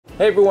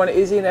Hey everyone,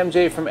 Izzy and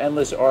MJ from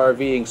Endless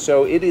RVing.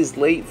 So it is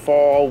late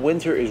fall,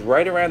 winter is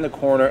right around the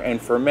corner,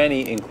 and for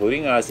many,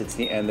 including us, it's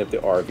the end of the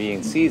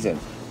RVing season.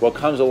 What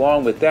comes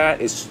along with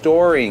that is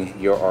storing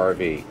your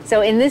RV.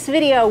 So in this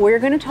video, we're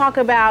going to talk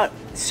about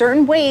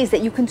certain ways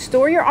that you can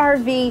store your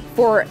RV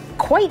for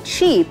quite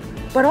cheap,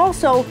 but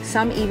also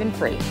some even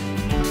free.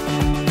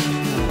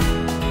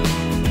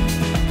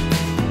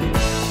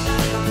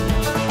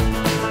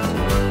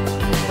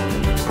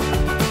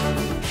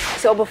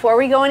 So before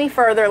we go any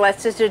further,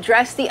 let's just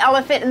address the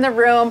elephant in the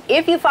room.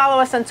 If you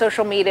follow us on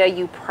social media,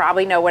 you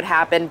probably know what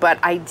happened, but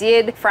I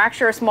did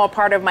fracture a small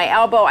part of my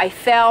elbow. I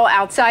fell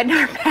outside in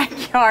our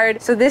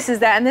backyard. So this is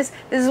that, and this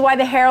is why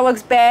the hair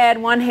looks bad,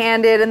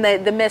 one-handed, and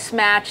the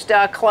mismatched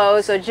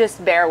clothes, so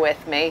just bear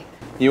with me.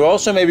 You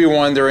also may be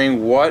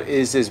wondering, what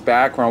is this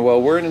background?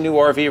 Well, we're in a new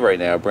RV right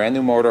now, brand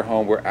new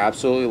motorhome. We're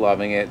absolutely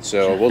loving it.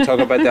 So we'll talk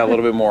about that a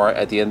little bit more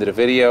at the end of the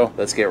video.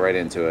 Let's get right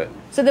into it.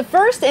 So the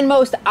first and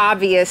most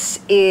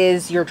obvious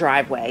is your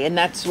driveway, and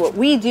that's what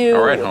we do.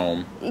 Or at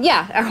home.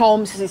 Yeah, at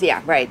homes,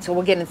 yeah, right. So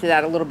we'll get into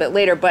that a little bit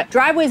later, but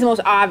driveway is the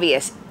most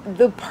obvious.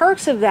 The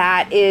perks of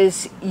that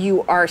is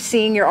you are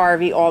seeing your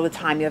RV all the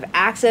time. You have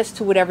access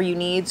to whatever you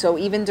need. So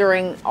even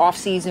during off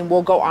season,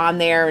 we'll go on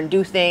there and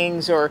do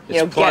things, or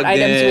get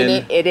items we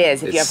need. It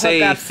is. If you have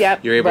hookups,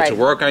 yep. You're able to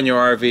work on your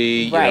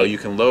RV. You know, you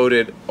can load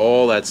it,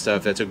 all that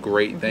stuff. That's a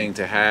great thing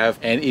to have.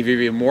 And if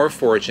you're even more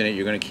fortunate,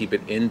 you're going to keep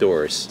it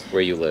indoors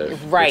where you live.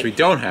 Right. Which we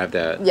don't have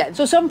that. Yeah.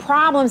 So some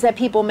problems that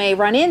people may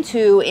run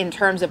into in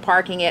terms of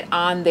parking it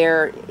in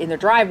their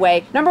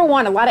driveway. Number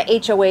one, a lot of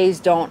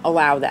HOAs don't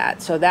allow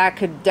that. So that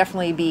could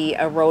definitely be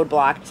a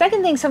roadblock.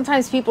 Second thing,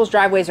 sometimes people's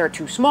driveways are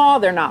too small,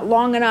 they're not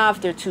long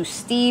enough, they're too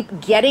steep.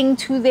 Getting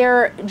to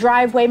their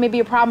driveway may be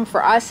a problem.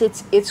 For us,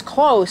 it's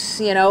close,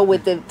 you know,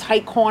 with the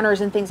tight corners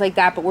and things like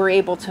that, but we're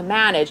able to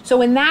manage.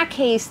 So in that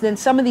case, then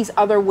some of these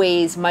other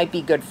ways might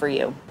be good for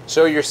you.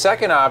 So your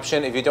second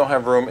option, if you don't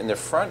have room in the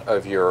front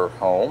of your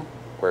home,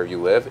 where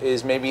you live,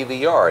 is maybe the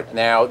yard.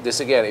 Now,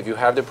 this again, if you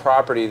have the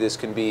property, this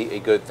can be a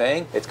good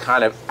thing. It's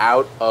kind of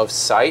out of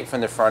sight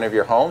from the front of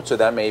your home, so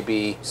that may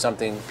be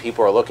something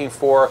people are looking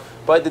for.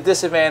 But the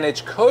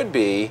disadvantage could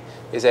be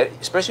is that,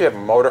 especially if you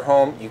have a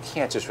motorhome, you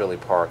can't just really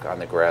park on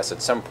the grass.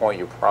 At some point,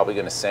 you're probably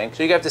gonna sink.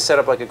 So you have to set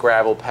up like a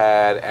gravel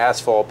pad,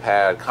 asphalt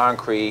pad,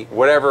 concrete,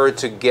 whatever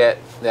to get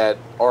that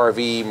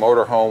RV,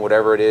 motorhome,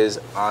 whatever it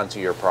is, onto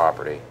your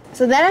property.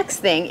 So the next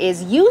thing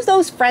is use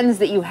those friends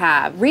that you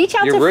have. Reach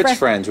out to rich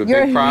friends with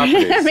big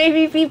properties.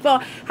 Maybe people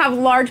have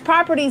large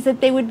properties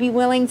that they would be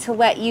willing to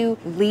let you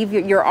leave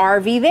your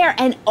RV there.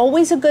 And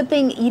always a good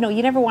thing, you know,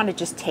 you never want to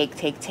just take.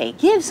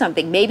 Give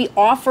something. Maybe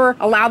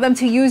allow them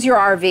to use your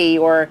RV,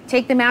 or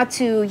take them out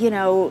to, you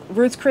know,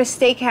 Ruth's Chris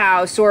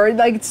Steakhouse, or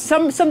like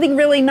something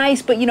really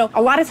nice. But, you know,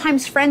 a lot of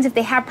times friends, if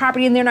they have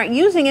property and they're not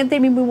using it, they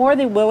may be more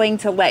than willing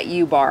to let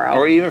you borrow.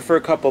 Or even for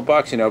a couple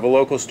bucks, you know, if a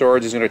local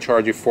storage is going to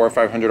charge you $400 or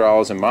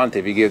 $500 a month,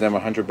 if you give them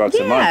 $100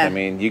 a month, I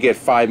mean, you get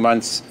 5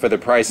 months for the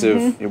price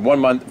of 1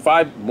 month.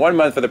 1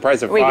 month for the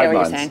price of 5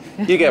 months.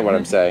 You get what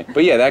I'm saying.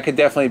 But yeah, that could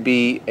definitely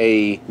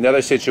be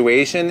another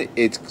situation.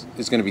 It's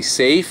going to be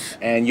safe,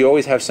 and you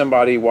always have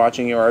somebody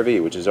watching your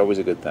RV, which is always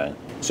a good thing.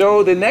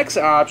 So the next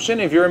option,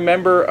 if you're a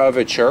member of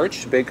a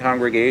church, big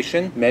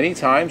congregation, many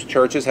times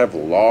churches have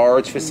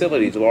large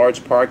facilities,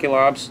 large parking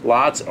lots.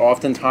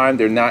 Oftentimes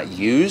they're not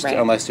used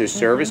unless there's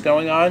service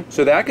going on.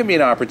 So that can be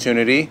an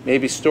opportunity.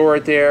 Maybe store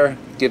it there,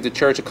 give the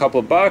church a couple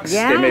of bucks.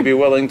 They may be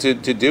willing to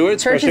do it.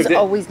 Churches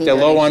always need they're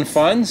low on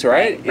funds,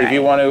 right? Right. If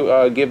you want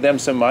to give them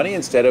some money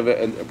instead of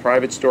a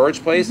private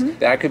storage place,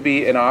 that could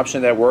be an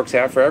option that works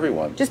out for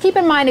everyone. Just keep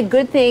in mind, a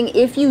good thing,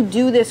 if you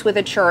do this with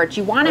a church,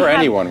 you want to have... Or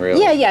anyone,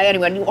 really. Yeah,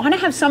 anyone. You want to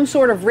have some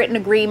sort of written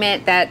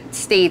agreement that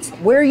states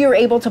where you're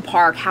able to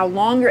park, how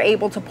long you're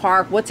able to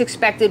park, what's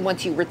expected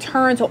once you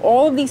return. So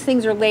all of these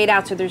things are laid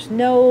out, so there's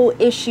no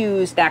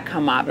issues that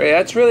come up. Right,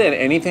 that's really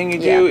anything you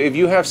do. If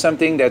you have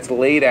something that's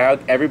laid out,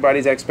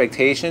 everybody's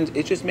expectations,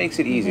 it just makes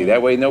it easy.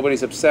 That way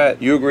nobody's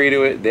upset. You agree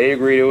to it, they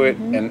agree to it,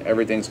 and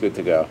everything's good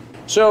to go.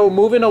 So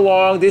moving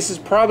along, this is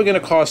probably going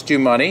to cost you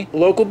money.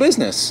 Local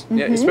business,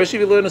 especially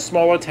if you live in a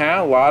smaller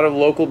town. A lot of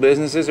local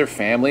businesses are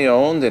family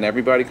owned and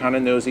everybody kind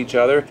of knows each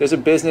other. There's a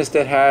business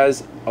that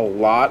has a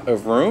lot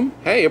of room.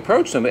 Hey,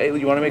 approach them. Hey,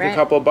 you want to make a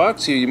couple of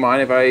bucks? You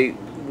mind if I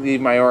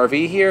leave my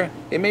RV here?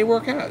 It may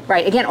work out.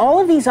 Right. Again,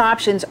 all of these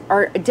options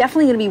are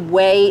definitely going to be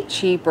way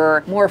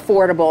cheaper, more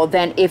affordable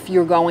than if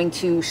you're going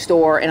to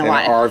store in a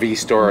lot. An RV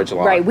storage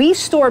lot. Right. We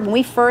stored, when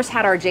we first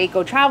had our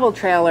Jayco travel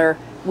trailer,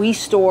 we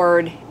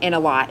stored in a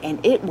lot,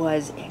 and it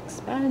was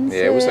expensive.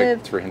 Yeah, it was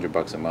like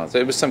 $300 a month.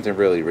 It was something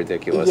really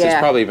ridiculous. It's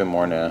probably even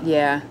more now.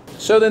 Yeah.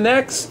 So the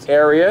next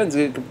area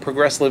is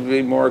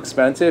progressively more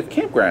expensive,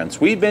 campgrounds.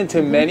 We've been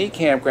to many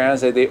campgrounds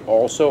that they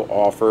also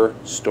offer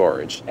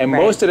storage. And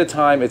most of the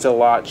time it's a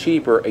lot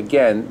cheaper,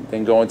 again,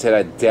 than going to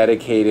that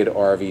dedicated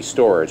RV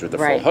storage with the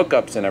full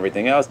hookups and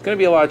everything else. It's going to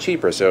be a lot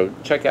cheaper, so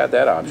check out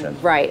that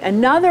option. Right.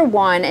 Another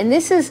one, and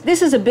this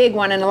is a big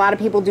one, and a lot of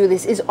people do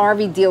this, is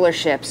RV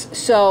dealerships.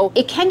 So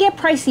it can get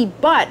pricey,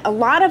 but a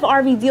lot of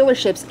RV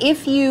dealerships,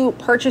 if you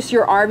purchase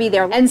your RV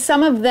there, and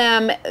some of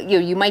them,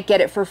 you might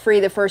get it for free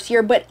the first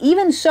year, but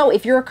even so,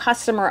 if you're a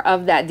customer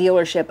of that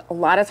dealership, a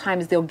lot of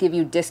times they'll give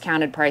you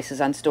discounted prices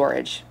on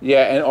storage.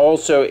 Yeah, and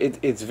also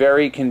it's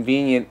very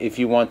convenient if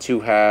you want to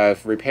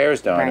have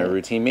repairs done or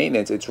routine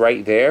maintenance. It's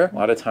right there. A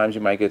lot of times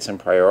you might get some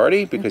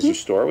priority because you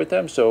store with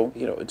them, so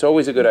it's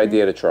always a good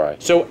idea to try.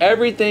 So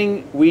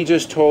everything we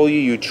just told you,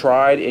 you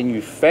tried and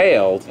you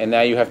failed, and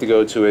now you have to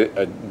go to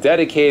a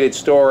dedicated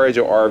storage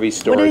or RV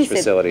storage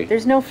facility.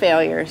 There's no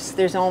failures.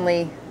 There's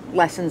only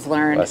lessons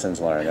learned.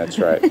 Lessons learned, that's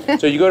right.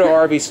 So you go to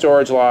RV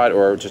storage lot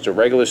or just a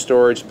regular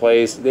storage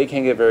place, they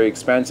can get very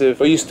expensive,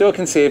 but you still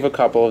can save a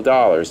couple of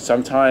dollars.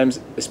 Sometimes,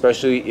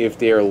 especially if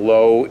they're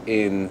low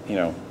in,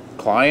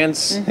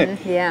 clients,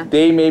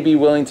 they may be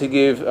willing to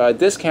give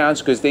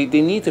discounts because they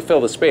need to fill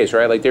the space,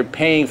 right? Like they're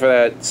paying for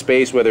that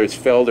space whether it's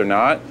filled or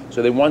not,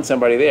 so they want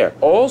somebody there.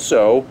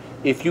 Also,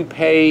 if you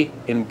pay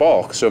in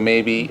bulk, so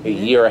maybe a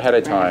year ahead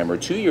of time or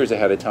 2 years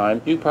ahead of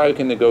time, you probably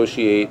can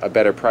negotiate a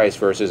better price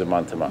versus a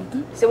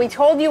month-to-month. So we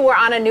told you we're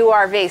on a new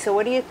RV, so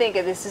what do you think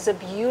of this? Is a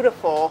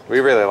beautiful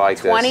we really like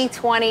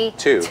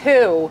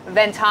 2022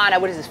 Ventana.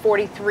 What is this,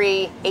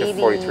 4380?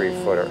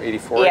 43 footer,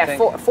 84 yeah, I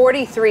think?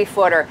 43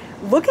 footer.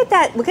 Look at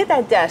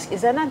that desk.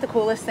 Is that not the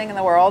coolest thing in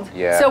the world?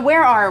 Yeah. So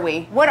where are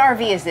we? What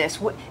RV is this?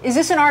 Is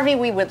this an RV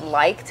we would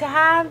like to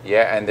have?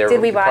 Yeah, and they're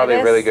probably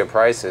really good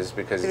prices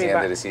because it's the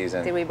end of the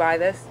season. Did we buy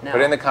this? No.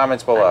 Put it in the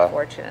comments below.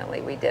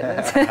 Unfortunately, we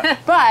didn't.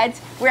 But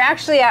we're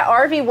actually at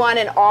RV1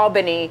 in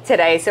Albany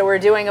today, so we're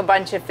doing a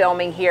bunch of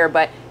filming here,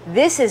 but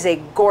this is a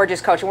gorgeous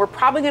coach, and we're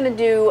probably going to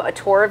do a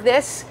tour of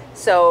this.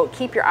 So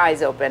keep your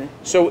eyes open.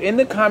 So in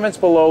the comments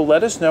below,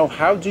 let us know,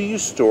 how do you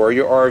store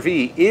your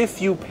RV?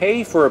 If you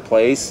pay for a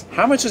place,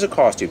 how much does it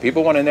cost you?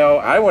 People want to know,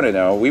 I want to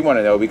know, we want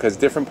to know, because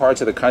different parts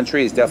of the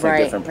country is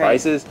definitely different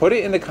prices. Put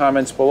it in the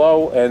comments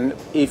below, and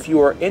if you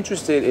are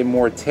interested in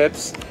more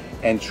tips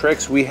and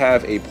tricks, we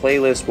have a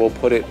playlist. We'll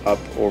put it up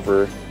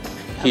over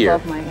here.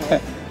 Above my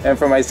head. And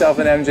for myself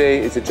and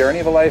MJ, it's a journey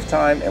of a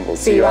lifetime, and we'll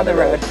see you on the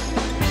road.